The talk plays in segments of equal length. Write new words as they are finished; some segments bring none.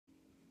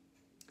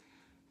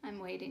I'm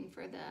waiting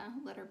for the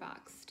litter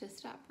box to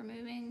stop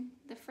removing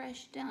the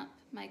fresh dump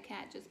my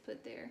cat just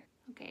put there.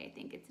 Okay, I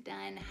think it's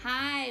done.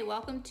 Hi,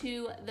 welcome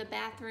to the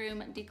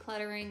bathroom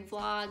decluttering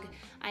vlog.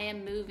 I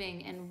am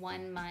moving in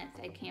 1 month.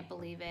 I can't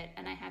believe it.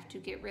 And I have to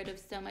get rid of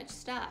so much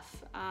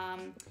stuff.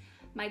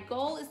 My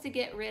goal is to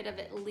get rid of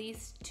at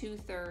least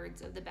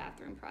 2/3 of the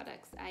bathroom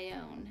products I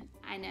own.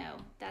 I know,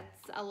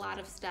 that's a lot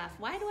of stuff.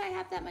 Why do I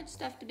have that much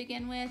stuff to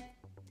begin with?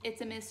 It's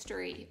a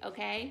mystery,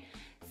 okay?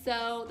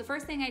 So the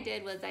first thing I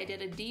did was I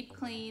did a deep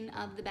clean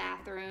of the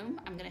bathroom.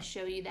 I'm gonna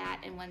show you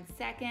that in 1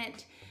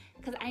 second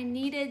because I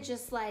needed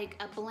just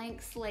like a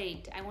blank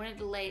slate. I wanted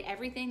to lay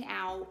everything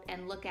out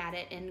and look at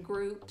it in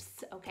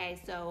groups,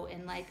 okay? So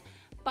in like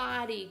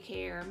body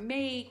care,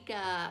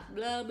 makeup,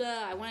 blah,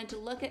 blah. I wanted to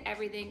look at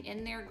everything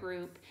in their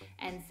group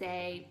and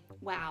say,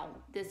 wow,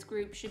 this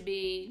group should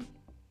be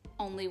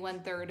only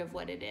 1/3 of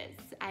what it is.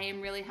 I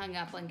am really hung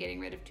up on getting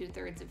rid of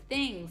 2/3 of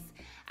things.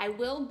 I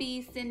will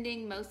be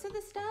sending most of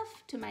the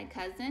stuff to my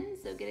cousin,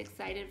 so get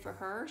excited for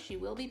her. She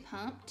will be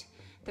pumped.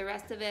 The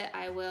rest of it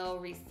I will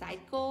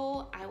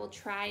recycle. I will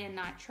try and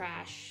not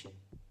trash.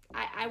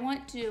 I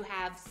want to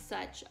have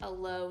such a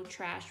low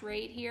trash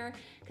rate here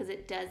because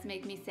it does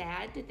make me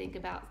sad to think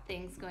about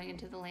things going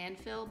into the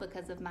landfill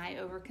because of my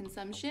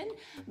overconsumption.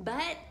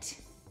 But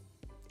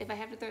if I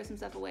have to throw some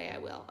stuff away, I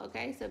will,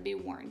 okay? So be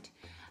warned.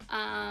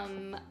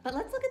 But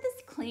let's look at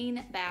this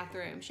clean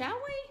bathroom, shall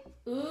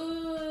we?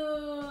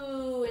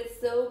 Ooh,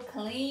 it's so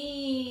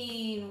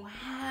clean.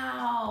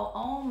 Wow,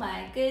 oh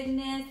my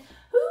goodness.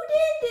 Who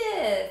did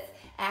this?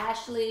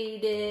 Ashley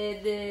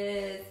did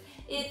this.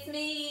 It's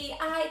me,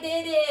 I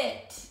did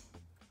it.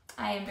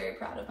 I am very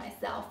proud of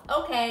myself.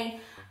 Okay,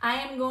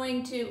 I am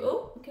going to,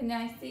 oh, can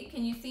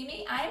you see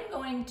me? I am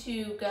going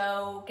to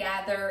go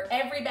gather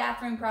every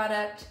bathroom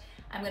product.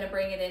 I'm gonna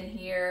bring it in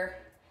here.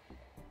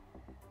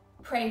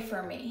 Pray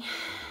for me.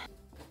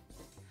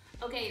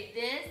 Okay,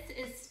 this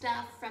is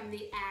stuff from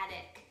the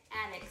attic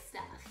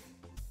stuff.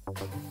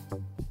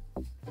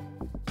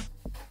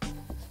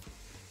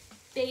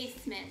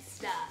 Basement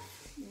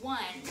stuff.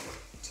 1,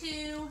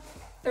 2,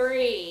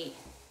 3.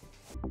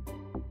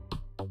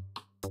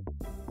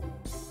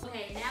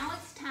 Okay, now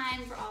it's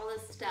time for all the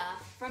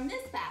stuff from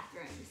this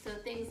bathroom. So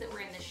things that were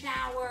in the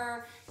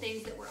shower,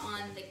 things that were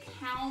on the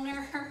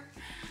counter.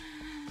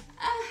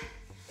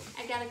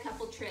 I got a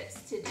couple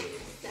trips to do,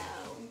 so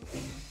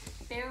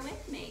bear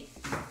with me.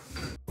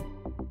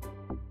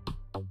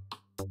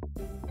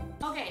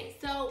 Okay,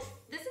 so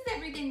this is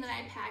everything that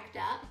I packed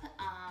up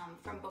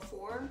from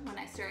before when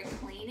I started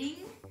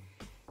cleaning.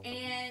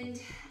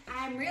 And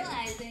I'm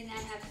realizing I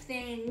have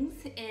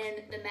things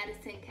in the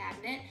medicine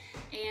cabinet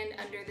and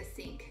under the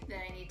sink that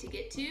I need to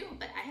get to,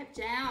 but I have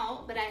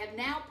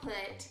now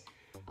put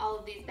all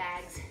of these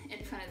bags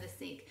in front of the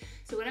sink.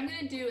 So what I'm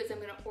gonna do is I'm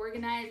gonna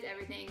organize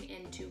everything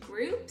into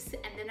groups,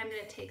 and then I'm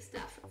gonna take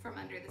stuff from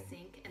under the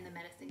sink and the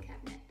medicine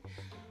cabinet.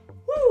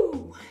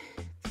 Woo!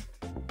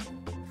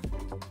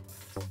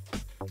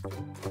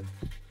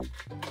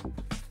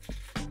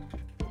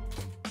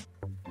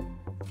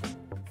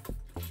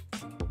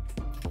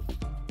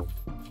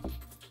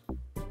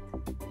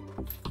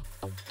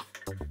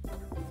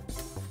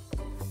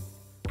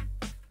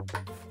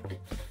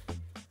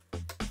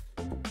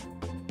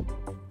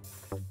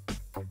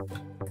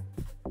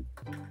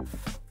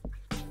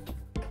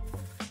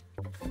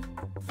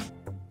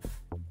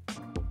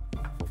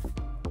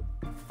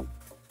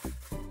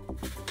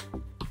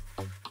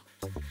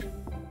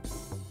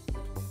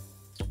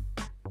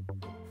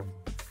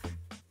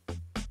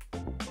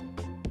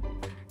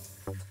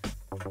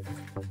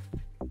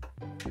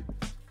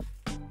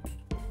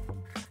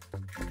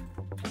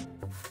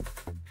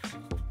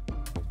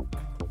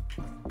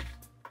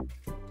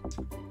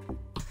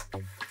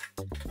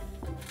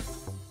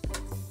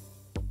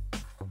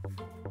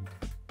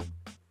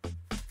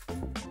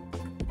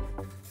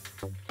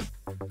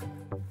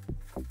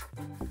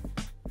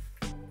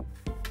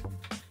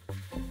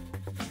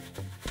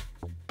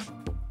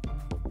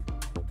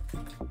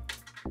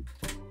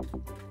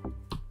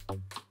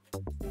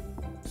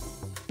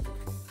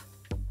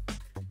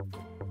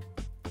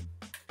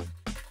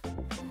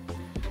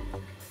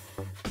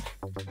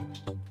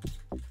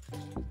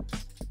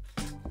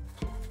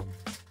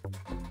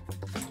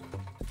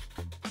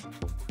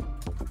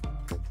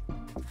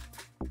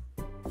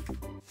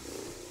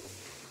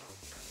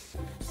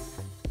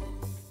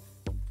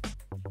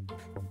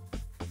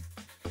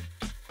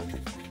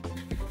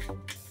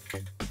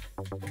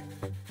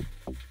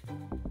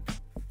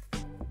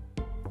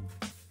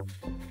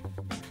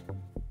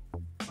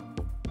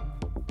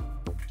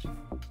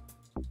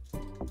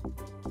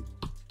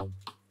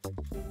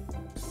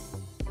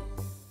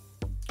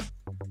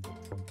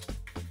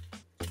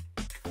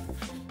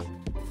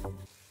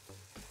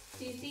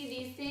 Do you see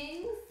these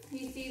things?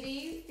 You see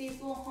these?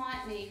 These will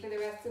haunt me for the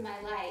rest of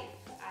my life.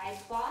 I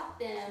bought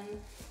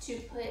them to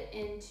put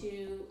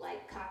into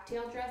like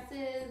cocktail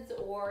dresses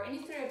or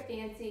any sort of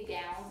fancy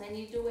gowns I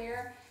need to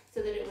wear.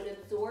 so that it would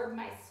absorb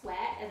my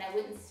sweat and I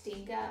wouldn't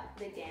stink up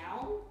the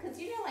gown. Because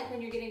you know, like when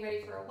you're getting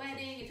ready for a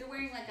wedding, if you're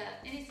wearing like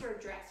any sort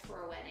of dress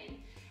for a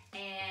wedding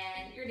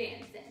and you're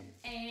dancing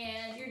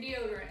and your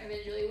deodorant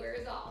eventually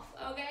wears off,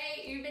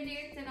 okay? You've been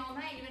dancing all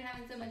night, you've been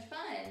having so much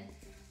fun.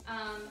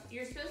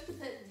 You're supposed to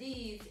put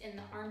these in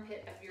the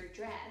armpit of your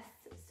dress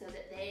so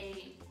that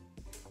they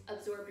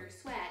absorb your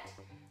sweat,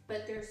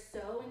 but they're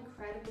so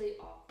incredibly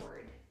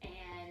awkward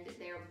and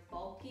they're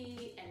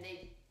bulky and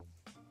they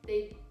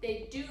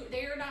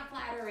are not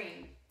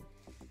flattering.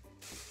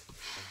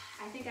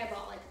 I think I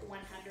bought like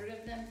 100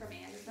 of them from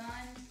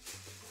Amazon.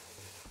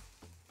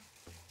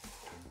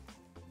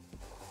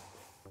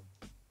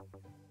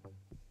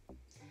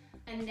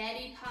 A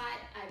neti pot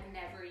I've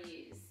never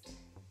used.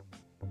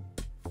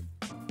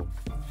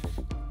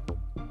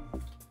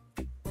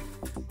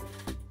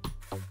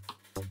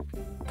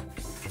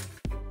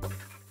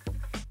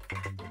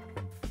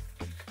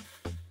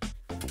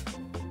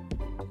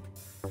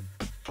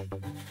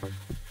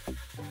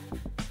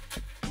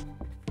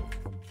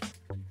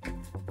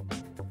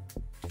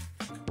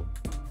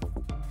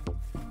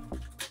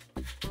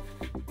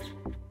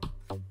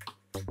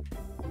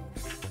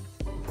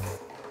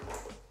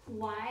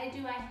 Why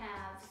do I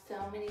have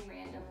so many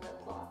random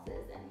lip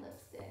glosses and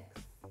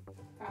lipsticks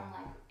from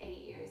like 8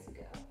 years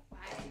ago? Why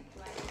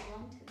do I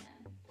belong to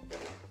them?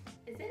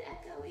 Is it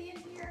echoey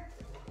in here?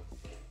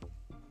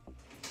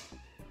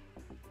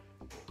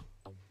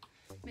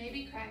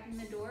 Maybe cracking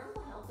the door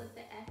will help with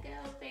the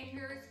echo,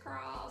 fingers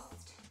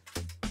crossed.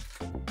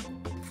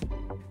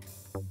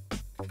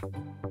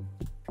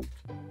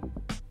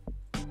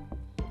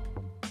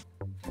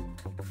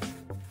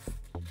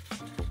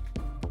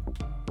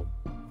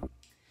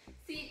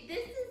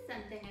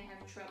 Something I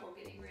have trouble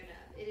getting rid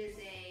of. It is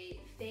a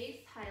face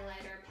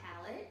highlighter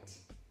palette.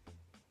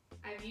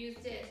 I've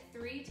used it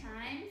 3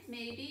 times,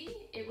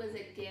 maybe. It was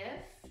a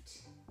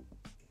gift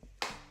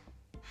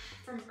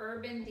from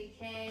Urban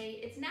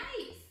Decay. It's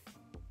nice.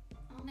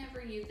 I'll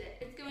never use it.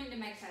 It's going to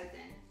my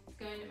cousin. It's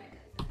going to my cousin.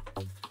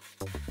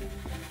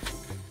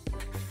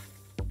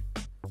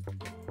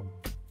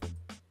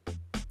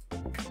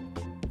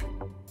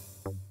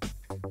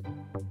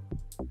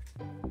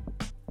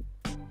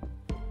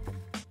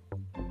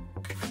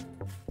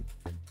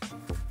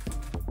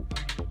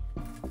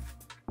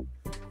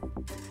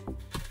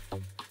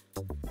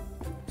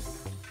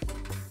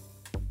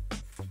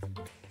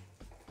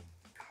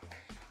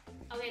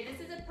 Okay,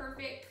 this is a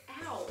perfect,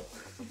 ow.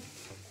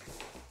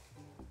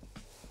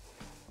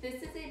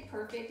 This is a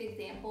perfect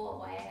example of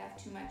why I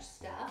have too much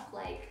stuff,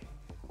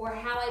 or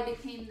how I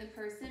became the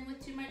person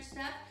with too much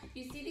stuff.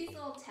 You see these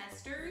little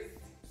testers?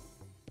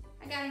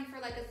 I got them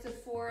for like a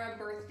Sephora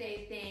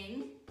birthday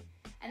thing.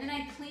 And then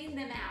I cleaned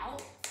them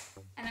out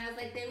and I was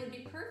like, they would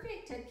be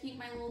perfect to keep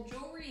my little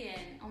jewelry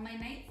in on my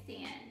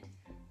nightstand.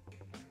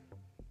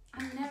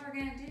 I'm never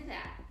gonna do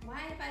that. Why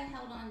have I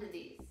held on to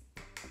these?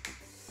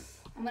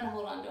 I'm gonna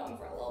hold on to them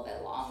for a little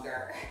bit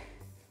longer.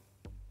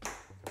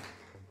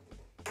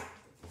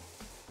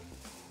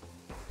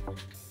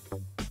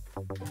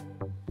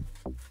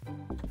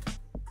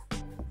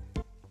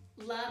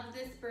 Love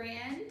this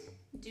brand,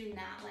 do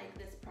not like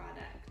this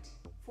product.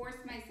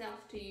 Forced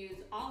myself to use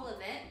all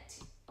of it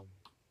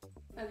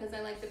because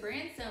I like the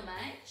brand so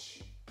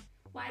much.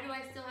 Why do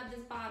I still have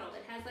this bottle?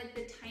 It has like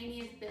the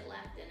tiniest bit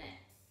left in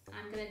it.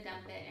 I'm gonna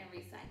dump it and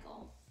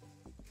recycle.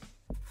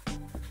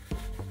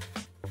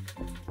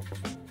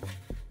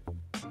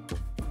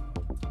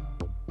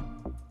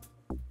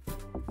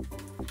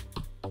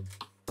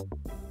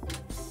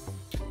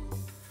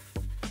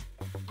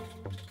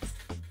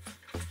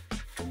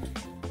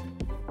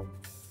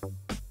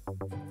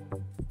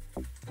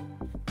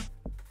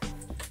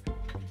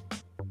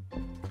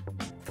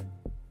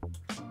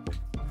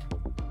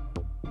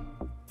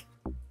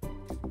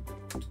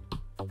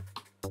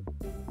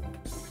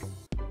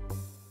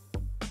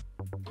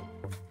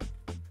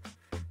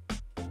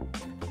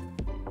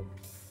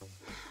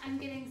 I'm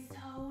getting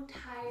so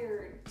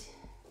tired.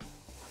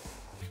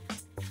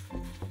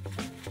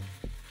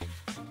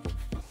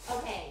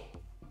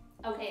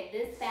 Okay,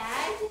 this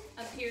bag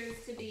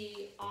appears to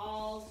be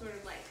all sort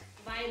of like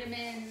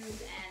vitamins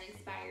and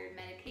expired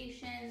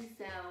medication,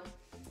 so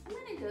I'm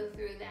gonna go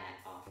through that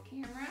off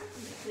camera. I'm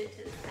gonna put it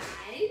to the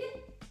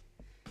side.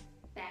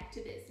 Back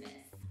to business.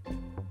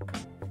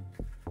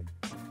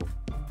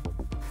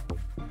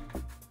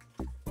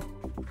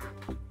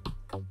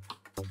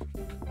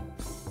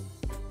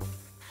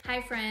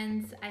 Hi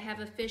friends, I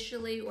have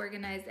officially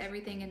organized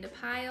everything into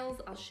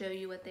piles. I'll show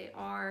you what they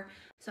are.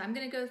 So I'm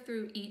gonna go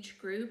through each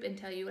group and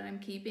tell you what I'm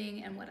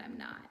keeping and what I'm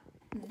not.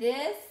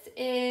 This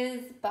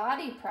is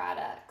body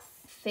products,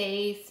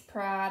 face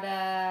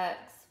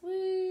products,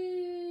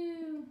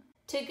 woo!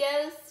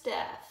 To-go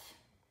stuff,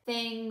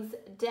 things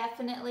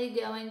definitely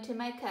going to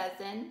my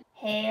cousin.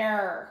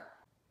 Hair,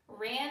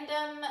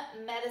 random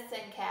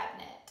medicine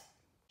cabinet,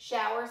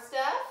 shower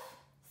stuff,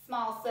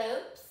 small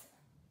soaps,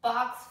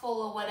 box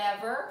full of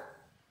whatever,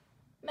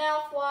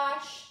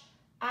 mouthwash,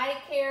 eye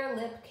care,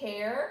 lip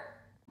care,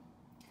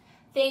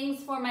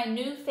 things for my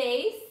new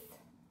face,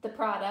 the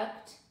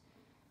product,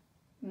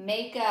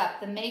 makeup,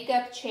 the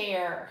makeup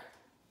chair,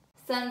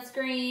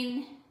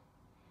 sunscreen,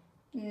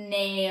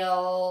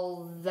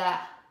 nails.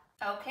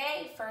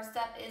 Okay, first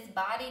up is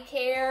body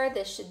care.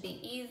 This should be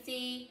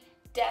easy.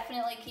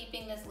 Definitely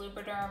keeping this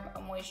Lubriderm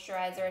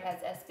moisturizer. It has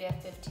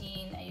SPF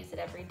 15. I use it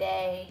every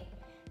day.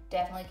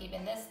 Definitely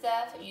keeping this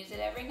stuff. I use it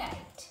every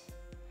night.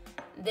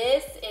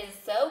 This is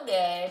so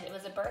good. It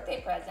was a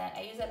birthday present.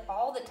 I use it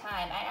all the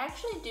time. I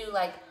actually do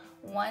like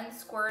 1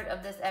 squirt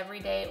of this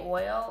everyday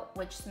oil,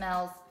 which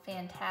smells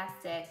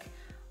fantastic.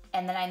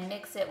 And then I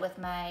mix it with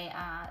my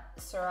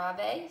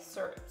CeraVe,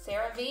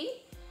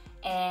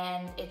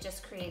 and it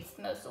just creates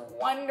the most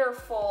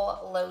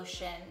wonderful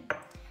lotion.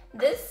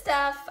 This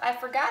stuff I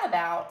forgot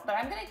about, but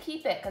I'm gonna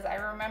keep it because I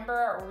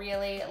remember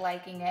really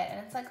liking it, and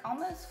it's like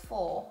almost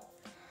full.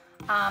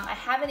 I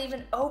haven't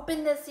even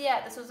opened this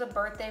yet. This was a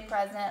birthday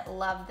present.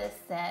 Love this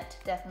scent.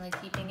 Definitely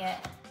keeping it.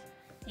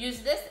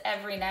 Use this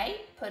every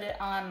night. Put it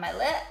on my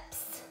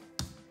lips.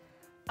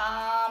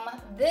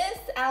 This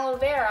aloe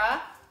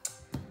vera,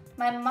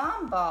 my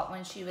mom bought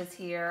when she was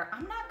here.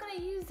 I'm not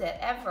gonna use it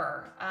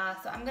ever.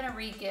 So I'm gonna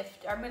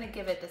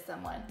give it to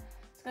someone.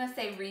 I was gonna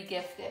say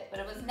re-gift it, but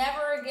it was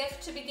never a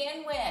gift to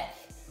begin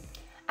with.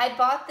 I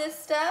bought this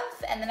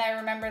stuff and then I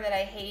remember that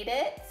I hate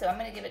it, so I'm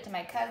gonna give it to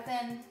my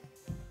cousin.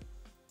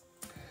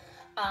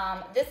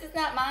 This is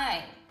not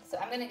mine, so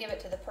I'm gonna give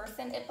it to the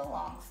person it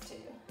belongs to.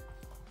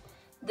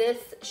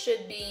 This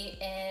should be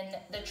in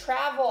the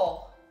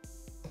travel.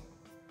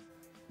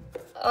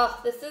 Oh,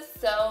 this is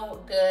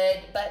so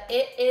good, but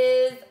it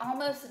is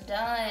almost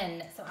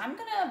done. So I'm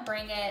gonna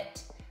bring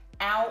it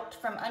out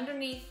from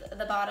underneath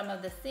the bottom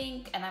of the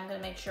sink, and I'm gonna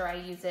make sure I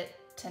use it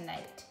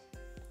tonight.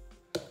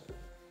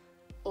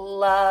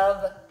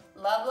 Love,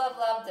 love, love,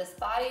 love this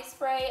body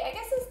spray. I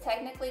guess this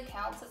technically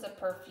counts as a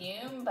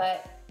perfume,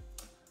 but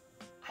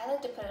I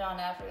like to put it on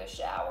after the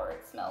shower.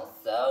 It smells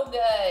so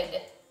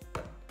good.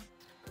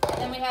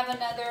 And then we have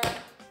another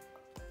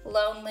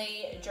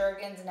Lonely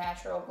Jergens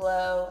Natural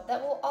Glow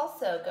that will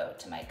also go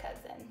to my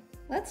cousin.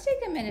 Let's take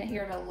a minute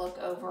here to look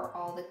over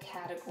all the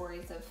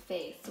categories of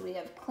face. So we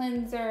have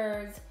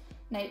cleansers,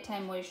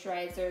 nighttime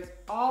moisturizers.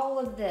 All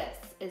of this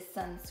is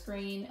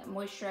sunscreen,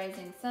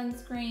 moisturizing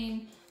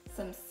sunscreen,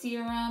 some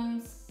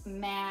serums,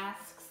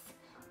 masks,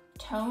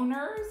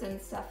 toners,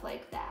 and stuff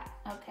like that.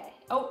 Okay.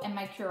 Oh, and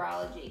my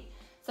Curology.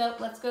 So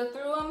let's go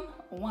through them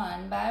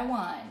one by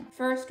one.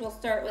 First, we'll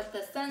start with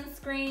the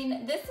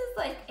sunscreen. This is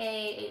like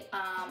a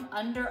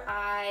under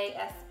eye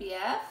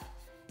SPF.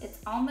 It's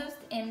almost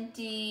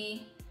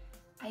empty.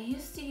 I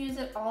used to use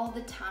it all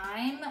the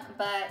time,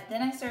 but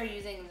then I started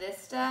using this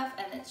stuff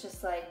and it's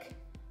just like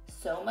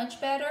so much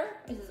better.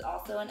 This is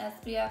also an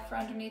SPF for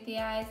underneath the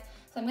eyes.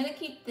 So I'm gonna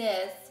keep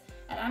this,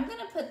 and I'm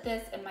gonna put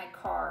this in my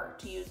car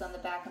to use on the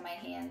back of my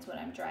hands when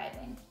I'm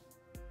driving.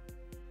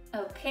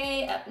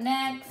 Okay, up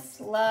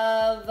next,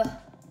 love.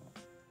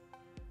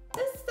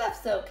 This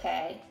stuff's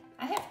okay.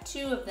 I have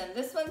 2 of them.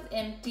 This one's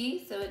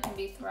empty, so it can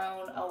be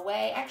thrown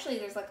away. Actually,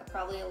 there's like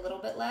probably a little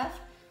bit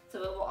left,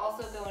 so it will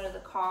also go into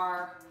the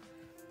car.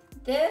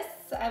 This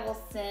I will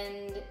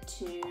send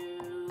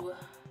to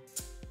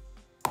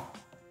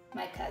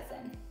my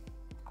cousin.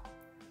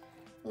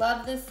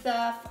 Love this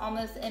stuff,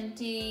 almost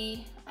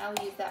empty. I'll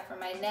use that for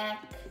my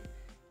neck.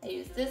 I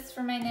use this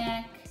for my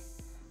neck.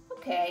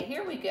 Okay,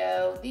 here we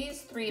go.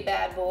 These 3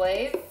 bad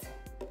boys.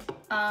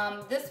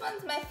 This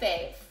one's my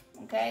fave,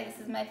 okay? This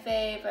is my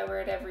fave. I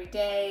wear it every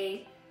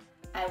day.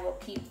 I will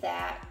keep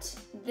that.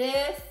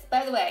 This,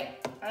 by the way,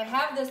 I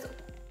have this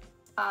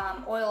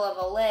oil of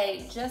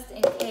Olay just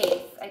in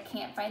case I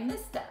can't find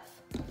this stuff.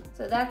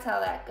 So that's how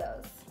that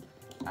goes.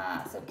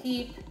 So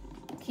keep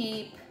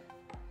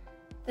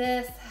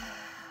this.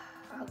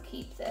 I'll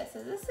keep this.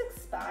 Is this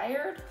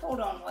expired? Hold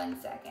on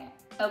 1 second.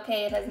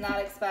 Okay, it has not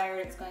expired.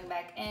 It's going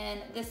back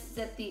in. This is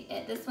at the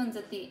end. This one's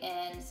at the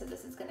end, so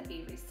this is going to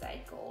be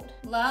recycled.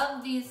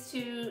 Love these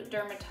 2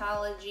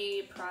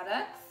 dermatology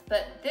products,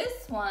 but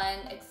this one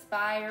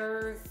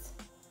expires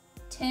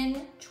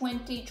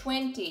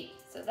 10/20/20.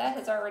 So that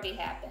has already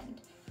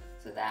happened.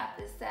 So that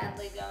is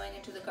sadly going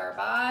into the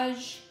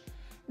garbage.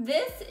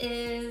 This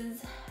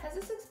is, has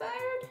this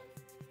expired?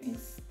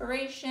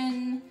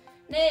 Inspiration.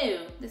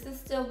 No, this is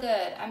still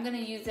good. I'm gonna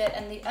use it.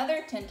 And the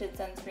other tinted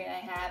sunscreen I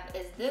have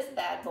is this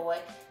bad boy.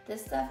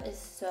 This stuff is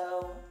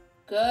so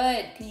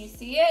good. Can you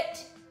see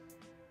it?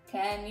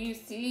 Can you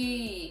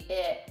see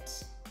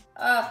it?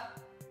 Oh,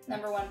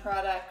 #1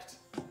 product.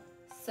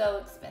 So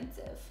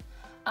expensive.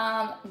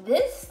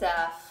 This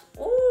stuff,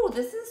 ooh,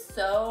 this is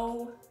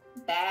so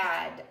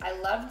bad. I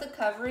love the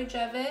coverage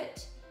of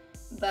it,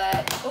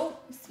 but, oh,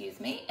 excuse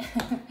me.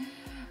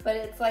 But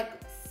it's like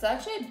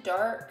such a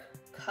dark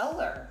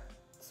color.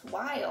 It's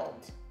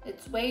wild.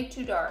 It's way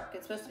too dark.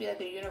 It's supposed to be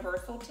like a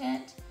universal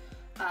tint.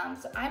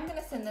 So I'm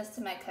gonna send this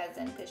to my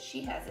cousin because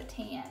she has a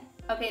tan.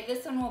 Okay,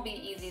 this one will be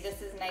easy.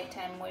 This is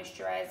nighttime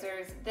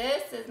moisturizers.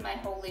 This is my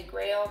holy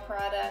grail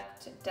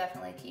product.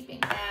 Definitely keeping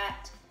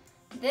that.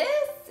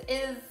 This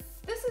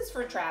is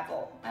for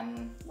travel.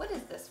 What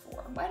is this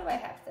for? Why do I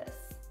have this?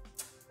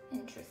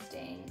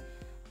 Interesting.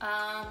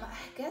 I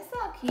guess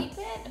I'll keep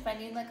it if I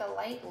need like a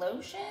light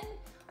lotion.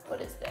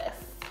 What is this?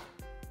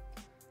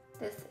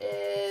 This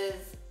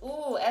is,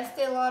 ooh,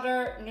 Estee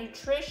Lauder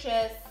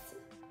Nutritious.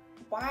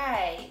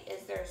 Why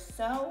is there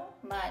so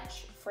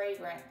much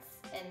fragrance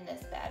in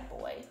this bad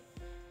boy?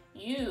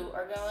 You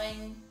are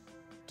going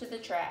to the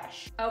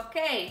trash.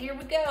 Okay, here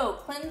we go.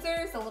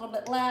 Cleansers, a little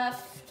bit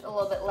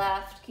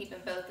left, keeping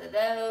both of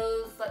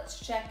those. Let's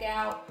check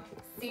out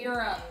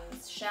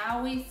serums,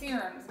 shall we?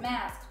 Serums,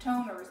 masks,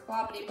 toners,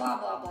 blah, blah, blah,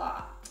 blah,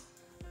 blah.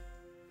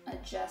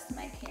 Adjust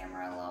my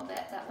camera a little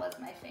bit. That was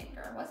my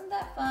finger. Wasn't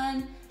that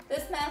fun?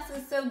 This mask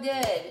is so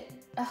good.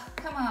 Ugh,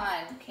 come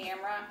on,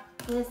 camera.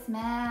 This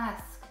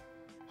mask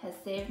has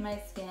saved my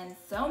skin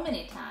so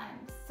many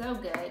times. So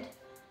good.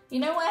 You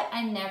know what?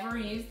 I never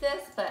use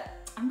this, but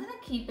I'm gonna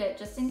keep it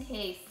just in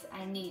case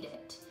I need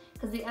it.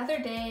 Because the other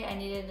day I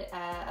needed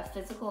a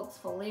physical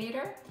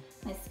exfoliator.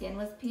 My skin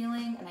was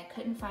peeling and I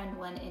couldn't find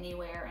one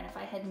anywhere. And if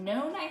I had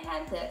known I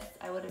had this,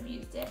 I would have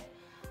used it.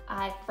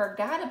 I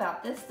forgot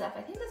about this stuff.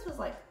 I think this was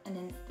like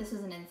this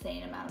was an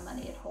insane amount of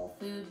money at Whole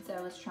Foods.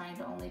 I was trying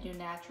to only do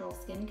natural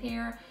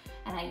skincare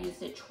and I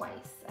used it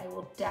twice. I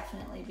will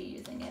definitely be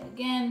using it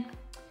again.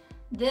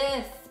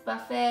 This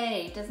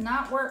buffet does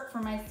not work for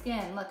my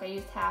skin. Look, I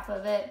used half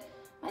of it.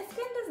 My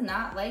skin does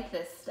not like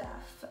this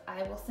stuff.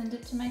 I will send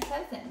it to my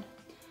cousin.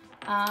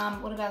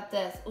 What about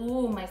this?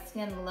 Ooh, my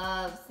skin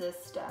loves this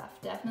stuff.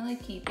 Definitely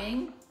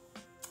keeping.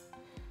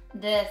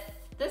 This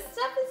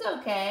stuff is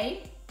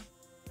okay.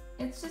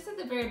 It's just at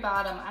the very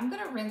bottom. I'm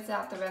gonna rinse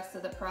out the rest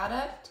of the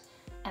product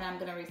and I'm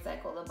gonna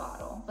recycle the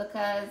bottle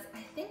because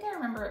I think I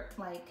remember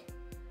like,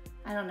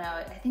 I don't know,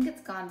 I think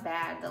it's gone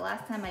bad. The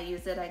last time I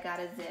used it, I got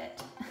a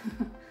zit.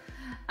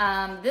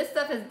 This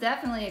stuff is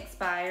definitely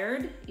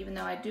expired, even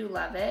though I do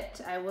love it.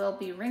 I will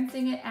be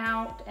rinsing it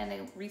out and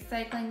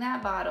recycling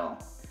that bottle.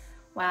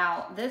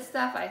 Wow, this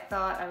stuff I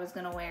thought I was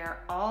gonna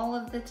wear all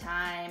of the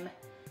time.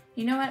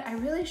 You know what, I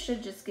really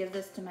should just give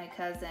this to my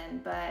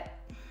cousin, but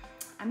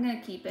I'm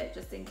gonna keep it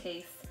just in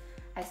case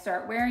I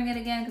start wearing it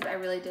again because I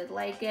really did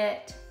like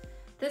it.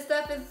 This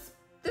stuff's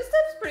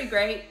pretty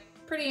great.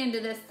 Pretty into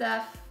this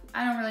stuff.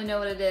 I don't really know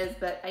what it is,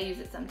 but I use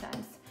it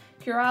sometimes.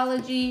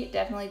 Curology,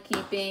 definitely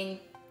keeping.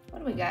 What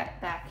do we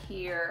got back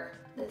here?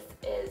 This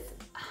is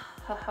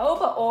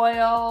jojoba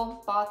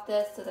oil. Bought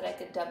this so that I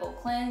could double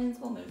cleanse.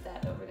 We'll move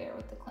that over there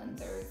with the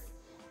cleansers.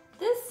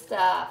 This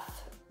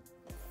stuff,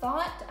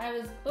 thought I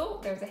was, oh,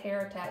 there's a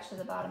hair attached to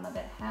the bottom of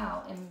it.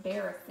 How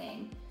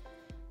embarrassing.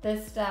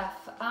 This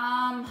stuff,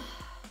 I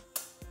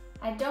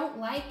don't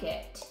like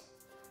it.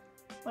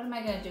 What am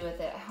I gonna do with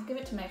it? I'll give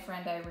it to my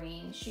friend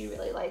Irene. She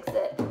really likes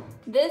it.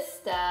 This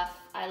stuff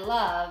I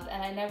love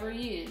and I never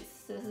use.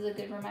 So this is a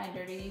good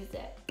reminder to use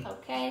it.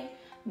 Okay,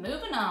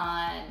 moving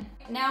on.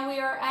 Now we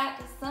are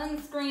at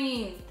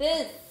sunscreens.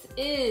 This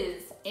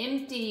is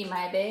empty,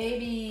 my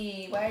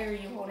baby. Why are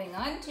you holding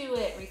on to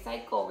it?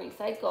 Recycle,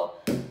 recycle.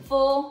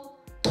 Full,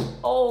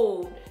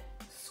 old.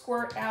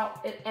 Squirt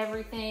out at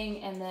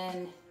everything and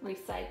then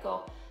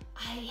recycle.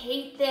 I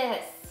hate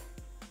this.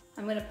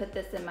 I'm gonna put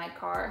this in my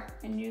car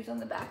and use on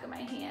the back of my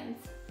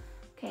hands.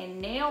 Okay,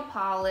 nail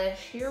polish,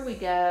 here we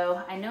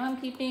go. I know I'm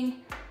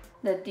keeping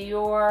the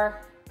Dior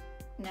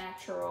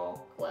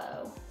Natural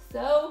Glow.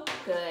 So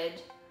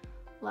good,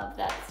 love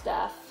that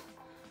stuff.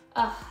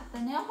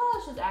 The nail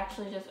polish is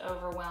actually just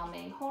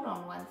overwhelming. Hold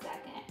on one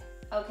second.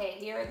 Okay,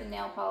 here are the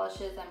nail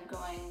polishes I'm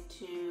going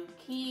to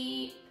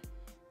keep.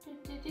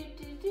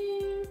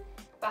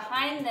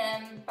 Behind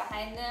them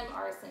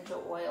are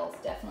essential oils,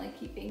 definitely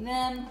keeping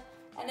them.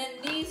 And then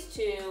these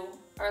two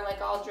are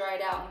like all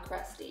dried out and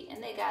crusty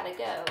and they gotta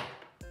go.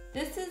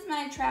 This is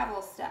my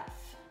travel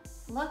stuff.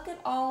 Look at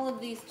all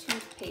of these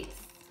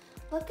toothpastes.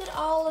 Look at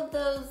all of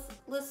those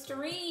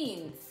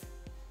Listerines.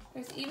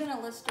 There's even a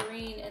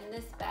Listerine in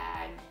this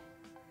bag.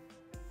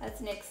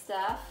 That's Nick's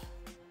stuff.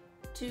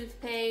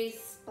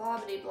 Toothpaste, blah,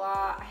 blah,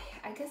 blah.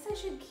 I guess I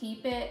should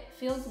keep it.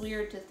 Feels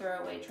weird to throw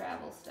away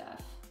travel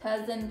stuff.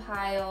 Cousin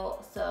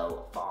pile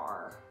so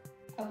far.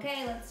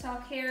 Okay, let's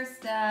talk hair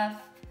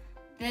stuff.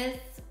 This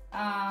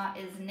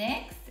is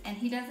Nick's and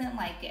he doesn't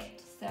like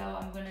it. So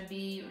I'm gonna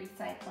be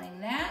recycling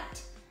that.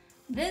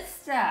 This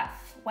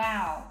stuff,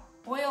 wow.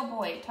 Boy, oh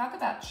boy, talk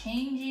about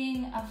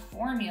changing a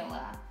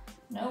formula.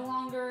 No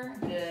longer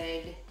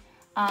good.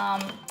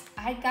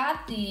 I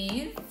got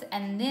these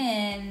and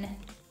then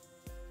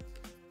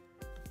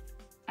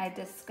I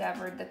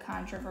discovered the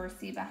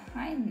controversy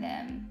behind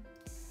them.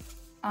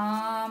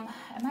 Am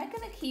I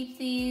gonna keep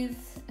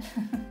these?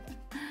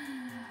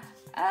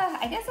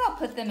 I guess I'll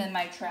put them in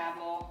my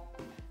travel.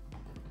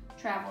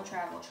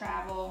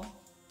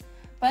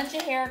 Bunch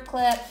of hair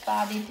clips,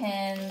 bobby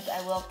pins.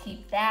 I will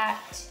keep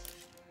that.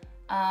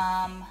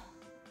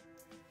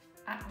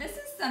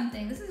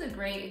 This is a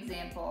great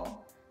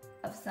example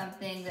of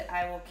something that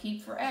I will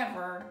keep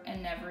forever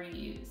and never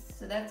use.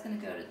 So that's gonna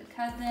go to the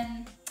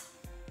cousin.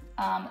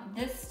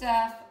 This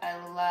stuff I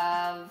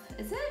love.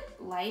 Is it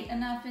light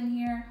enough in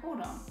here?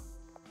 Hold on.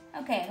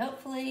 Okay,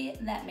 hopefully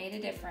that made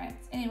a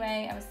difference.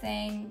 Anyway, I was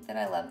saying that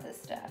I love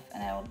this stuff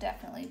and I will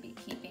definitely be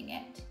keeping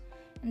it.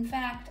 In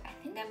fact, I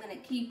think I'm gonna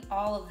keep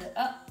all of the,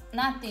 oh,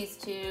 not these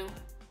two.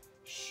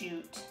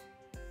 Shoot.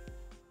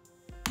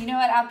 You know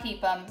what, I'll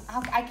keep them.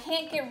 I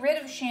can't get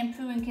rid of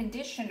shampoo and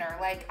conditioner.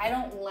 Like, I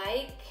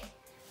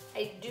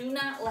do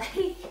not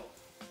like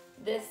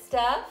this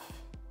stuff,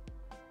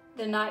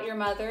 the Not Your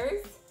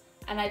Mother's,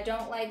 and I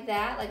don't like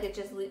that. Like, it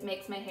just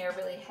makes my hair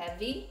really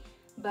heavy,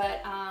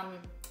 but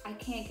I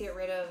can't get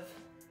rid of,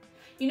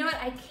 you know what,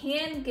 I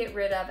can get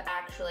rid of,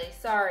 actually,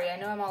 sorry, I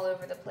know I'm all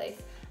over the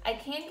place. I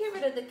can get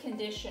rid of the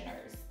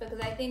conditioners because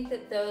I think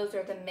that those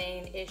are the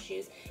main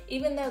issues.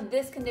 Even though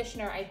this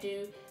conditioner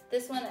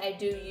this one I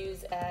do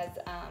use as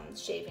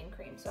shaving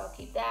cream. So I'll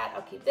keep that.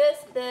 I'll keep this,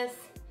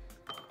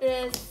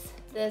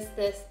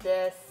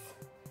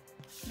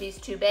 these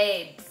two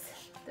babes,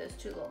 those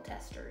two little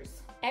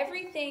testers.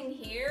 Everything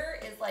here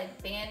is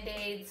like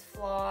Band-Aids,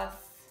 floss,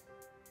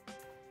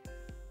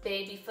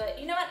 baby foot.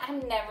 You know what?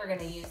 I'm never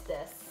gonna use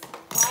this.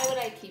 Why would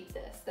I keep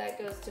this? That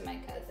goes to my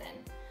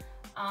cousin.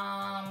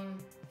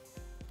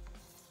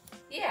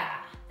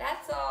 Yeah,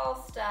 that's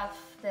all stuff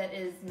that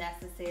is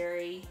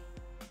necessary.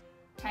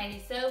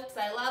 Tiny soaps,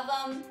 I love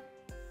them.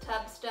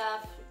 Tub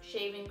stuff,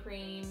 shaving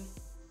cream,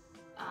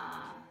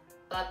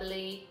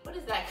 bubbly. What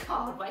is that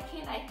called? Why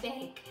can't I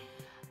think?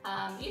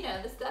 You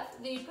know, the stuff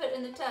that you put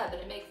in the tub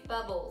and it makes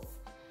bubbles.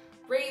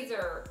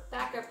 Razor,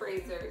 backup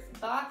razors,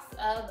 box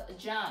of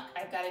junk.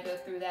 I've got to go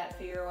through that,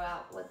 figure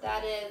out what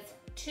that is.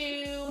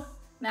 2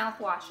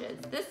 mouthwashes.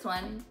 This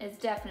one is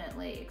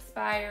definitely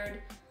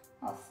expired.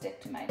 I'll stick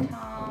to my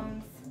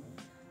Toms.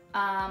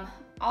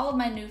 All of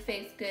my New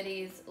Face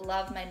goodies,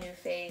 love my New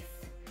Face.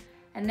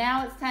 And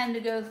now it's time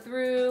to go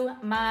through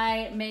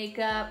my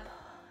makeup.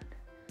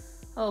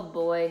 Oh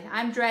boy,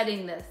 I'm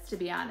dreading this, to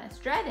be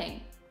honest,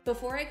 dreading.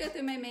 Before I go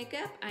through my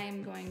makeup, I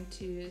am going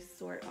to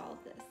sort all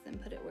of this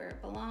and put it where it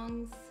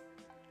belongs,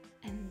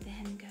 and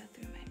then go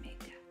through my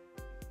makeup.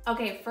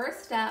 Okay,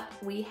 first up,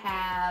 we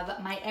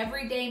have my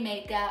everyday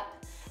makeup.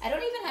 I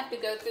don't even have to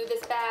go through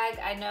this bag.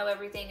 I know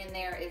everything in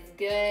there is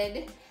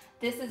good.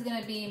 This is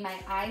gonna be my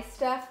eye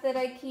stuff that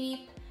I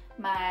keep,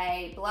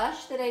 my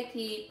blush that I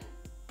keep,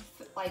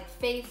 like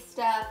face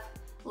stuff,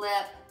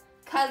 lip,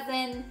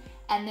 cousin,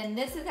 and then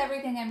this is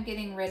everything I'm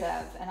getting rid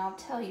of, and I'll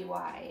tell you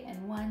why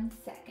in 1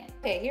 second.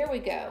 Okay, here we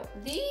go.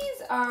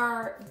 These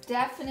are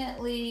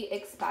definitely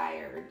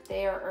expired.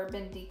 They are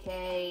Urban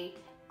Decay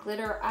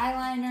glitter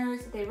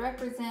eyeliners. They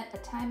represent a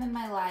time in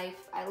my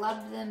life. I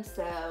loved them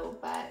so,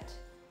 but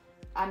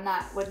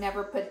would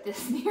never put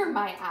this near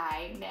my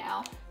eye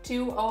now.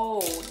 Too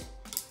old.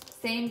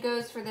 Same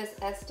goes for this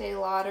Estee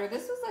Lauder.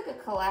 This was like a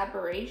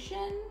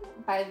collaboration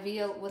by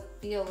with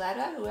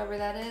Violetta, whoever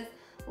that is.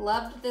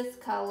 Loved this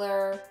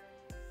color.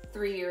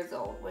 3 years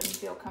old. Wouldn't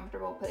feel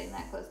comfortable putting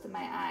that close to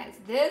my eyes.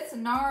 This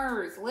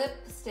NARS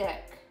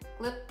lipstick,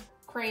 lip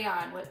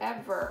crayon,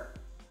 whatever.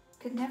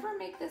 Could never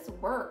make this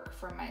work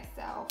for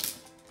myself.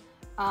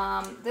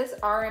 This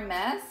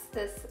RMS,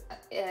 this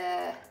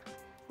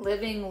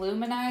Living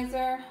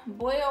Luminizer.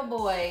 Boy, oh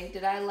boy,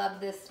 did I love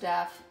this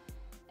stuff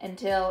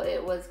until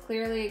it was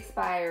clearly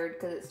expired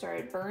because it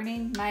started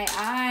burning my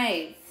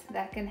eyes.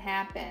 That can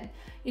happen.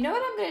 You know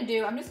what I'm gonna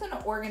do? I'm just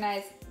gonna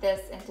organize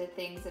this into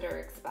things that are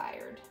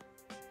expired.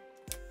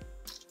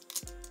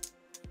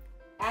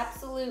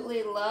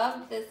 Absolutely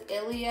love this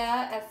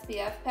Ilia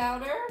SPF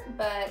powder,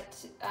 but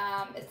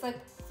it's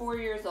like 4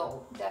 years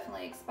old,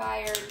 definitely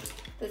expired.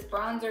 This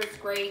bronzer is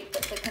great,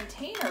 but the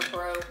container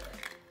broke,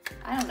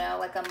 I don't know,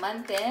 like a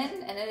month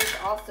in, and it is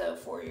also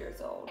 4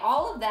 years old.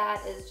 All of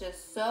that is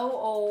just so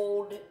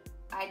old,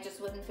 I just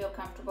wouldn't feel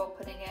comfortable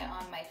putting it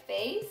on my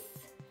face.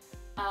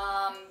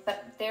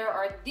 But there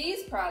are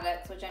these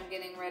products, which I'm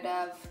getting rid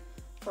of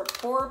for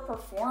Pore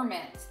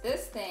Performance.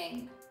 This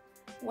thing,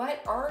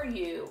 what are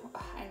you?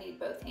 Oh, I need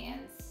both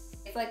hands.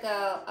 It's like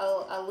a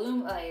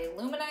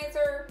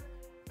luminizer.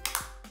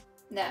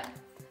 No,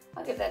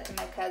 I'll give that to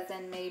my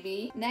cousin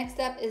maybe. Next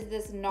up is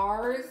this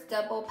NARS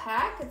double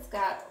pack. It's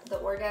got the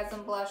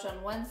Orgasm blush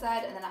on one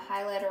side and then a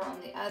highlighter on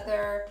the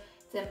other.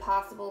 It's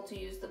impossible to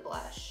use the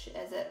blush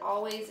as it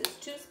always is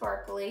too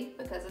sparkly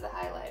because of the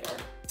highlighter.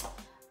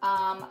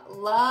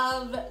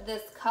 Love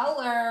this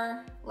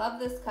color. Love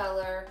this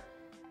color.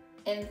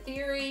 In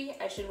theory,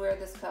 I should wear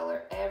this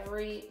color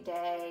every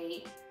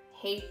day.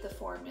 Hate the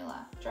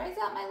formula. Dries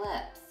out my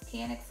lips.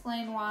 Can't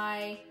explain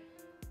why.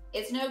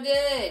 It's no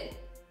good.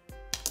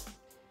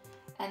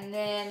 And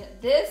then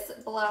this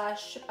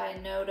blush by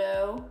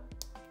Noto.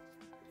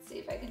 Let's see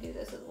if I can do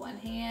this with one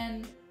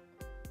hand.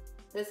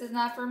 This is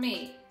not for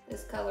me.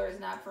 This color is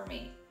not for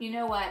me. You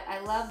know what?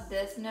 I love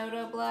this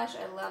Noto blush.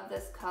 I love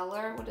this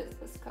color. What is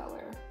this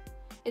color?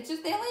 It's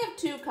just, they only have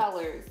 2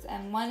 colors,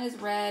 and one is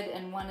red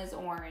and one is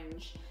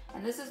orange.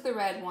 And this is the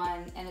red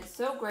one, and it's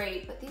so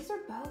great, but these are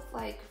both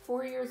like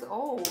 4 years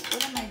old.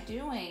 What am I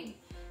doing?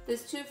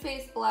 This Too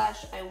Faced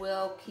blush I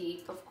will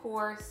keep, of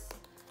course.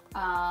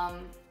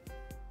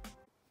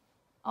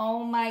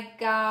 Oh my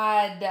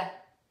God.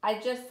 I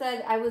just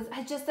said I was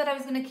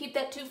gonna keep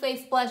that Too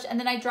Faced blush, and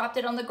then I dropped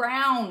it on the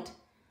ground.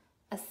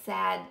 A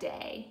sad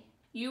day.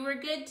 You were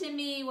good to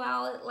me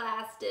while it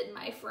lasted,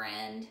 my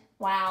friend.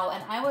 Wow,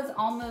 and I was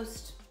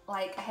almost,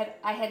 like,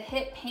 I had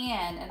hit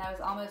pan and I was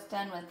almost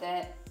done with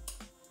it.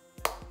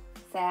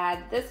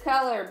 Sad. This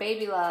color,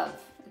 Baby Love,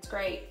 it's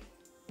great.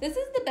 This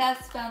is the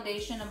best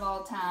foundation of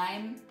all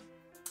time.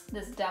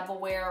 This Double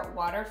Wear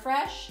Water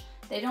Fresh.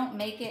 They don't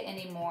make it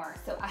anymore.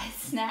 So I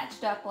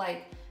snatched up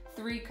like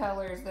 3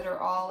 colors that are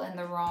all in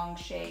the wrong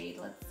shade.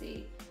 Let's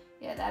see.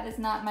 Yeah, that is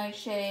not my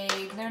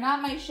shade. They're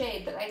not my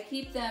shade, but I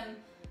keep them.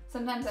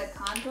 Sometimes I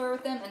contour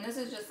with them, and this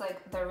is just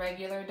like the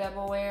regular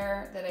Double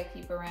Wear that I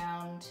keep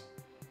around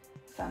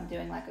if I'm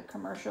doing like a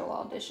commercial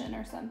audition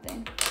or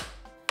something.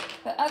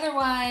 But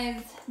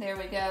otherwise, there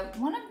we go.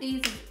 One of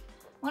these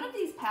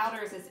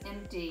powders is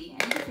empty.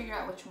 I need to figure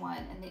out which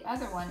one, and the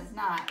other one is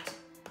not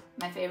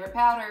my favorite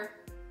powder.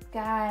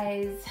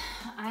 Guys,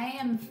 I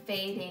am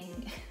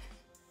fading.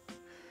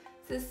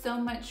 This is so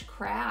much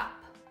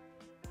crap.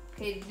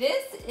 Okay,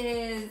 this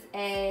is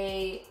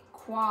a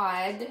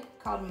quad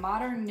called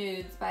Modern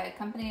Nudes by a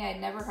company I'd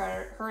never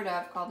heard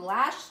of called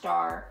Lash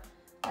Star.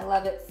 I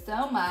love it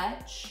so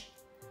much.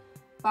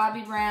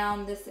 Bobbi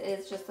Brown, this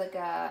is just like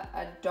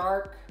a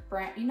dark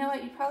brown. You know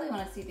what, you probably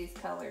want to see these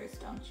colors,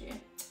 don't you?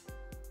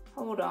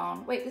 Hold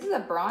on, wait, this is a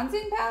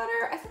bronzing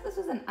powder? I thought this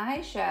was an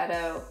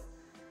eyeshadow.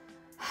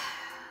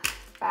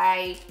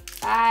 Bye,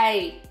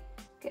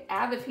 get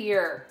out of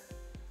here.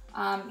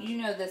 You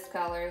know this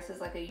color, this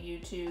is like a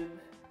YouTube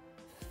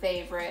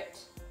favorite.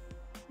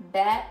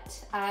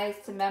 Bet Eyes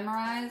to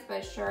Memorize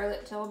by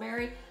Charlotte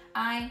Tilbury.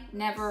 I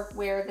never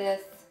wear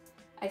this.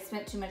 I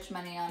spent too much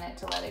money on it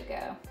to let it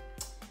go.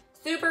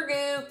 Super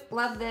Goop,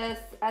 love this.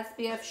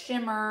 SPF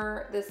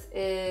Shimmer, this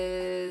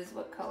is,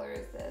 what color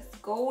is this?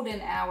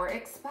 Golden Hour,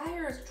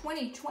 expires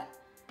 2020.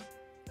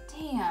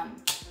 Damn.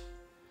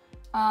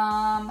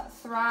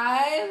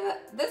 Thrive,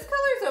 this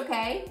color's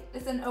okay.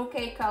 It's an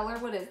okay color.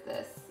 What is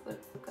this?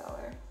 What's the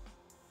color?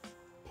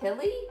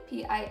 Pilly,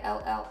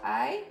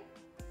 P-I-L-L-I.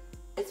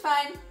 It's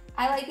fine.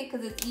 I like it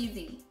because it's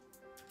easy.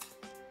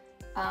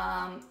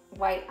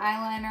 White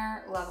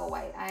eyeliner, love a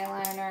white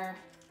eyeliner.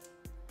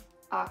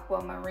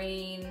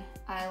 Aquamarine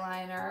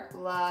eyeliner,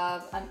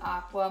 love an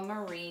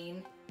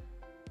aquamarine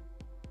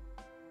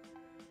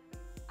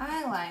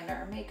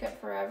eyeliner.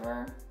 Makeup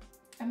Forever.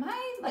 Am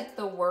I like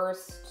the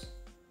worst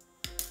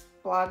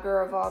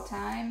blogger of all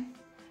time?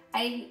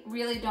 I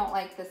really don't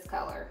like this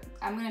color.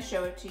 I'm gonna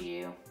show it to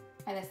you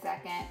in a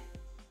second.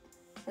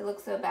 It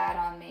looks so bad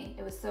on me.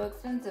 It was so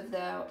expensive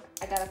though.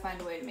 I gotta find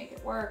a way to make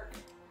it work.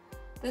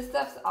 This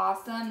stuff's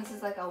awesome. This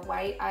is like a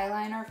white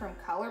eyeliner from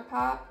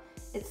ColourPop.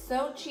 It's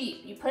so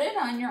cheap. You put it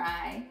on your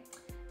eye,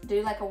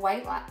 do like a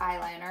white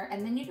eyeliner,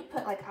 and then you can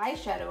put like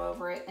eyeshadow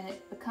over it and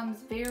it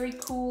becomes very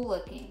cool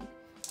looking.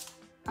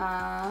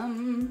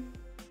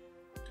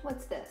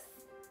 What's this?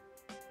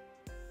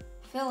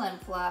 Fill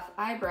and Fluff,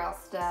 eyebrow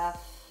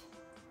stuff.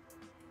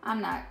 I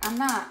might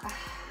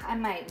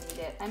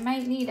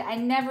need it. I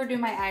never do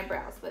my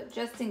eyebrows, but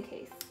just in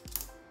case.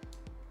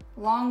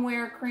 Long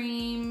Wear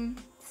Cream,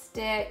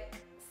 Stick,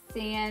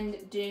 Sand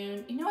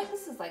Dune. You know what?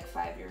 This is like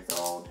 5 years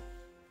old.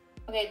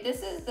 Okay,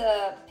 this is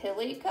the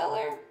Pilly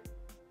color.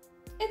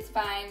 It's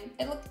fine.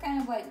 It looks kind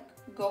of like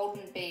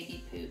golden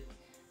baby poop,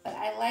 but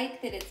I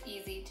like that it's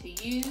easy to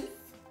use.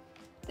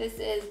 This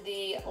is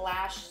the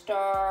Lash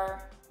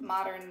Star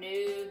Modern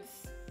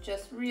Nudes.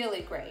 Just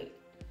really great.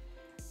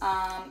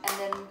 And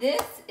then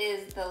this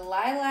is the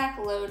Lilac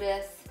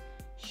Lotus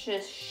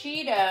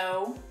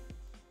Shiseido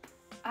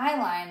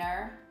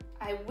eyeliner.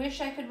 I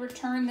wish I could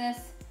return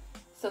this.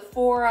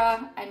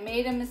 Sephora, I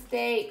made a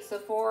mistake,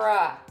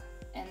 Sephora,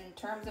 in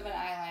terms of an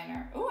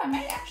eyeliner. Oh, I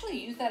might actually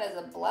use that as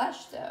a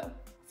blush though.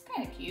 It's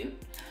kind of cute.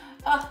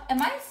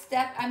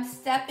 I'm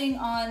stepping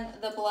on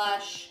the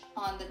blush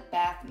on the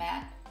bath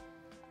mat.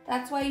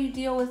 That's why you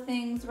deal with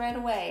things right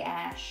away,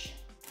 Ash.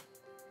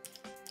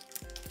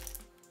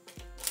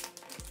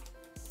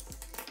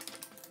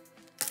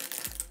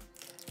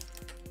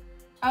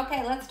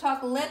 Okay, let's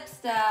talk lip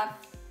stuff.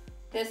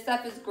 This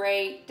stuff is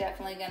great,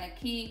 definitely gonna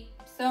keep.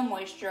 So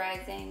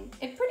moisturizing.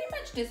 It pretty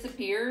much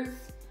disappears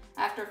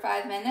after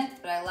 5 minutes,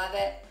 but I love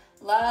it.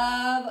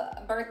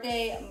 Love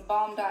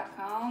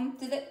birthdaybalm.com.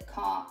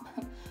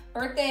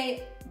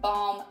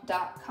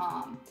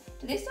 Birthdaybalm.com.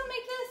 Do they still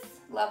make this?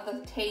 Love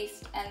the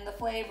taste and the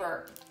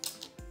flavor.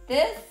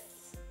 This,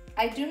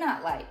 I do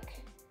not like.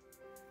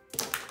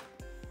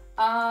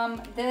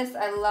 This,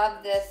 I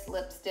love this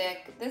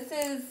lipstick. This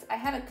is, I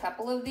had a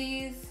couple of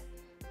these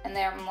and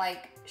I'm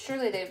like,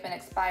 surely they've been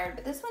expired,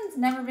 but this one's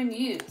never been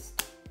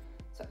used.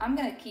 So I'm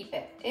gonna keep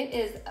it. It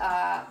is,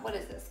 what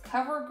is this?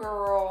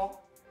 CoverGirl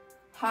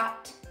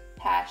Hot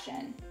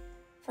Passion.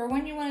 For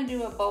when you wanna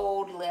do a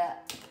bold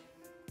lip.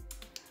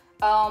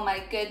 Oh my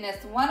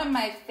goodness, one of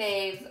my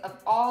faves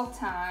of all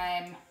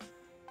time.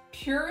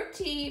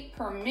 Purity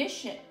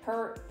Permission,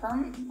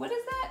 what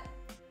is that?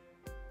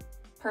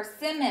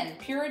 Persimmon,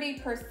 Purity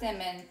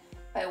Persimmon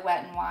by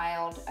Wet n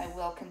Wild. I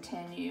will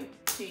continue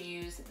to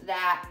use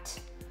that.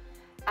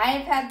 I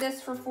have had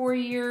this for 4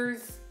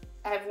 years.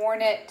 I've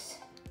worn it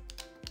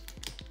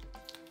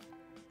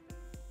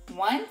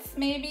once,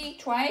 maybe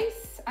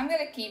twice. I'm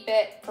gonna keep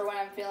it for when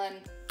I'm feeling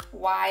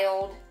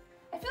wild.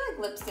 I feel like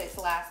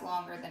lipsticks last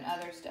longer than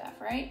other stuff,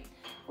 right?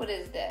 What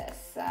is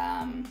this?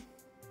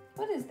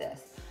 What is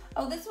this?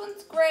 Oh, this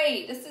one's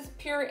great. This is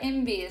Pure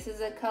Envy. This is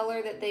a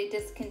color that they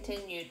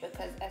discontinued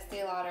because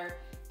Estee Lauder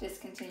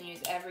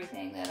discontinues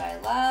everything that I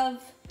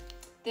love.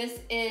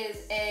 This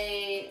is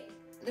a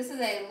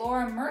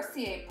Laura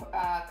Mercier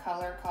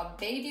color called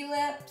Baby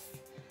Lips.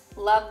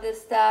 Love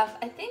this stuff.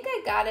 I think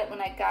I got it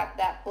when I got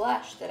that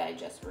blush that I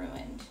just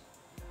ruined.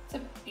 It's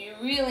a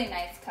really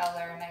nice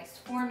color, nice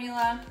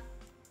formula.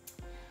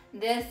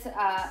 This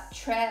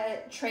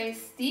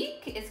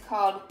Trestique is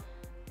called,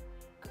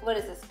 what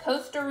is this?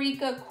 Costa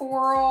Rica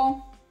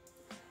Coral.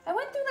 I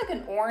went through like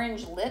an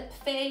orange lip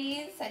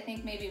phase. I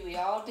think maybe we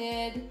all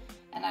did.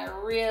 And I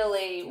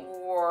really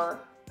wore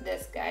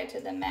this guy to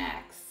the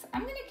max.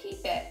 I'm gonna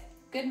keep it.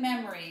 Good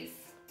memories.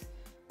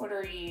 What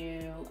are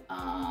you?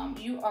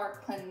 You are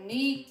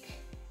Clinique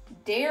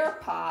Dare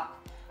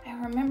Pop. I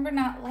remember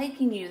not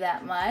liking you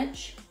that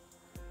much.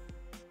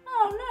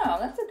 Oh no,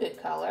 that's a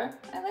good color.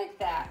 I like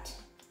that.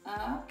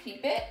 I'll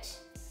keep it.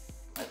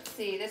 Let's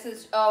see, this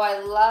is, oh, I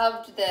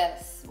loved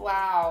this.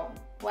 Wow,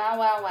 wow,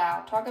 wow,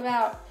 wow. Talk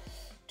about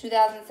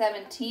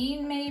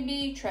 2017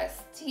 maybe,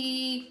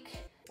 Trestique.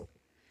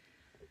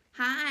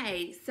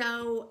 Hi,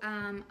 so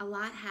a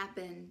lot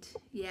happened,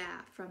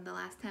 yeah, from the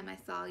last time I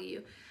saw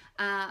you.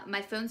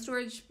 My phone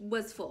storage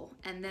was full,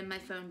 and then my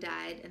phone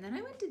died, and then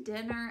I went to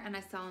dinner and I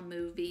saw a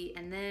movie,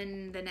 and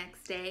then the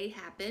next day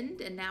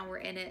happened, and now we're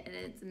in it and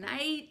it's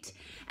night.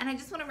 And I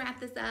just want to wrap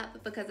this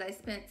up because I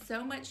spent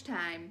so much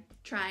time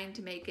trying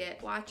to make it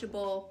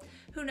watchable.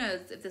 Who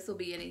knows if this will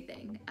be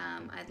anything.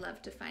 I'd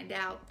love to find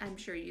out. I'm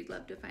sure you'd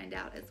love to find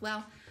out as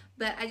well.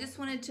 But I just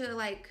wanted to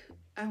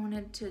I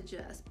wanted to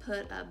just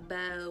put a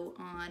bow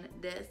on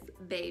this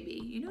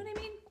baby. You know what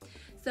I mean?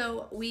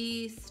 So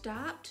we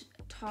stopped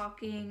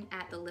talking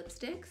at the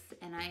lipsticks,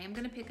 and I am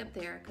gonna pick up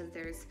there because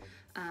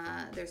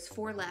there's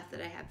 4 left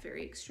that I have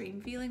very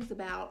extreme feelings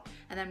about,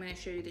 and then I'm gonna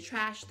show you the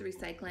trash, the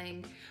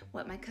recycling,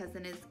 what my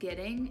cousin is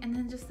getting, and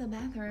then just the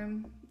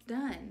bathroom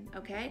done,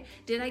 okay?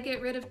 Did I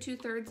get rid of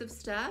 2/3 of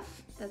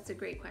stuff? That's a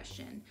great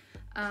question.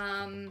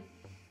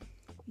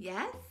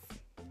 Yes?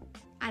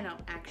 I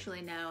don't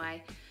actually know.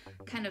 I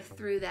kind of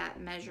threw that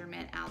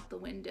measurement out the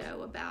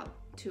window about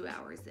 2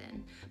 hours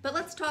in. But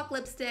let's talk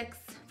lipsticks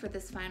for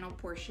this final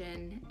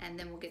portion, and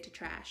then we'll get to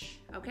trash,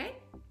 okay?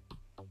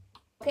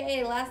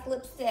 Okay, last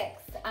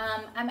lipsticks.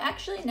 I'm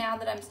actually, now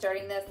that I'm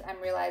starting this, I'm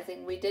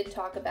realizing we did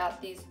talk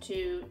about these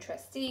 2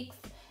 Trestiques.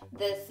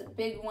 This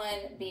big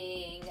one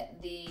being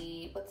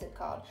the, what's it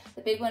called?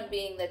 The big one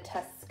being the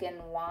Tuscan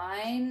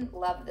Wine.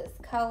 Love this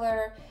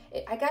color.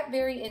 I got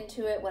very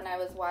into it when I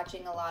was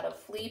watching a lot of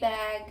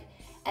Fleabag.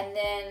 And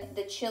then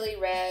the Chili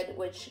Red,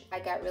 which I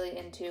got really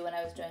into when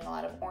I was doing a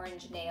lot of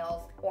orange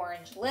nails,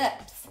 orange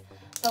lips.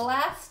 The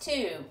last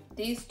 2,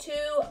 these 2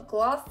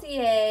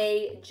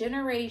 Glossier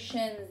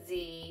Generation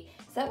Z.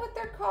 Is that what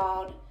they're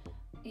called?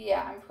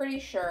 Yeah, I'm pretty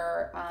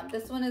sure.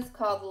 This one is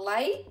called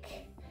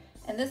Like,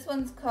 and this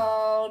one's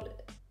called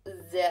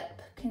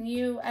Zip.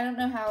 I don't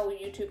know how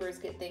YouTubers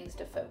get things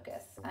to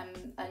focus.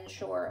 I'm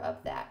unsure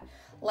of that.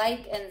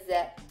 Like and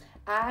Zip.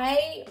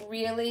 I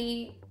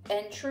really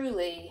and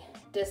truly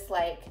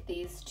dislike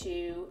these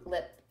 2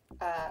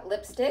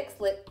 lipsticks,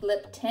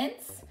 lip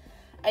tints.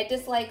 I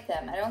dislike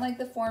them. I don't like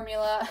the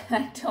formula.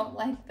 I don't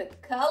like the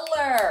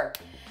color.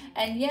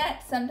 And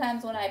yet,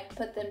 sometimes when I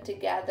put them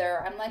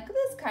together, I'm like,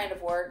 this kind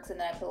of works. And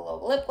then I put a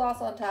little lip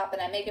gloss on top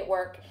and I make it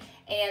work.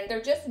 And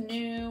they're just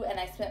new and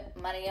I spent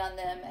money on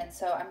them. And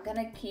so I'm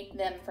gonna keep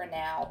them for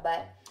now.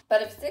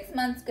 But if 6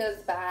 months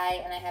goes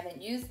by and I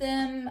haven't used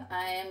them,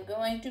 I am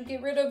going to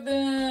get rid of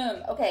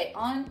them. Okay,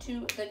 on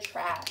to the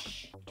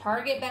trash.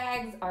 Target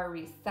bags are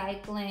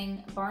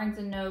recycling, Barnes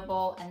 &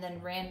 Noble, and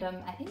then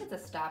random, I think it's a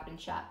Stop and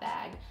Shop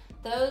bag.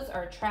 Those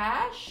are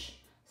trash.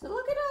 So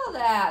look at all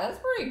that, that's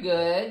pretty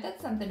good.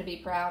 That's something to be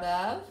proud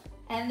of.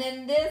 And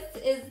then this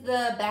is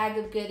the bag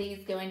of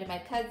goodies going to my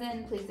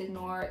cousin. Please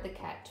ignore the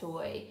cat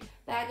toy.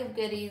 Bag of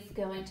goodies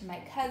going to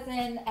my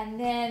cousin. And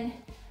then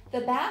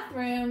the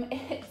bathroom,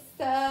 it's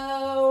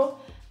so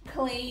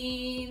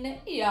clean,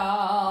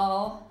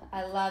 y'all.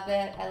 I love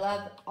it. I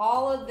love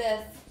all of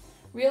this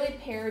really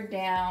pared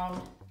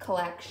down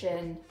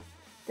collection.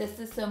 This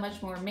is so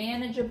much more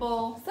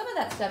manageable. Some of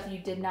that stuff you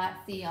did not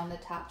see on the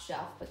top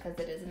shelf because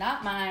it is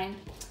not mine.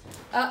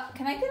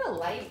 Can I get a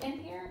light in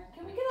here?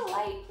 Can we get a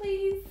light,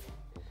 please?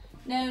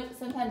 No,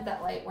 sometimes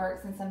that light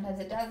works and sometimes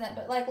it doesn't,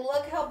 but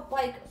look how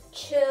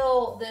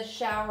chill this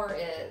shower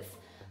is.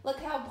 Look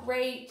how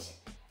great.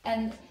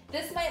 And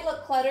this might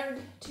look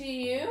cluttered to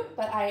you,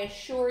 but I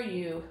assure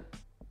you,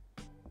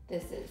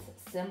 this is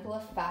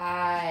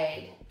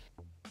simplified.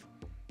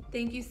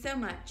 Thank you so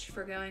much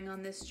for going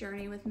on this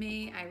journey with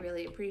me. I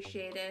really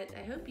appreciate it.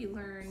 I hope you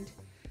learned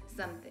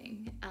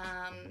something.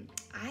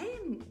 I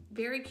am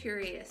very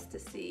curious to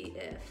see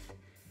if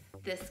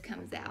this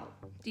comes out.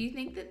 Do you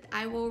think that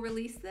I will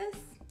release this?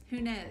 Who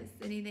knows?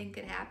 Anything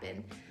could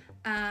happen.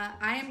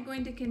 I am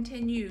going to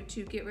continue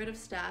to get rid of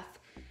stuff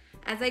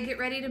as I get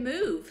ready to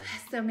move.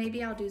 So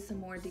maybe I'll do some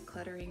more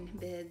decluttering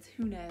vids.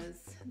 Who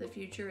knows? The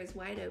future is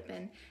wide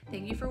open.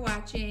 Thank you for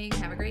watching.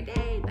 Have a great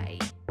day.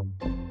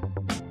 Bye.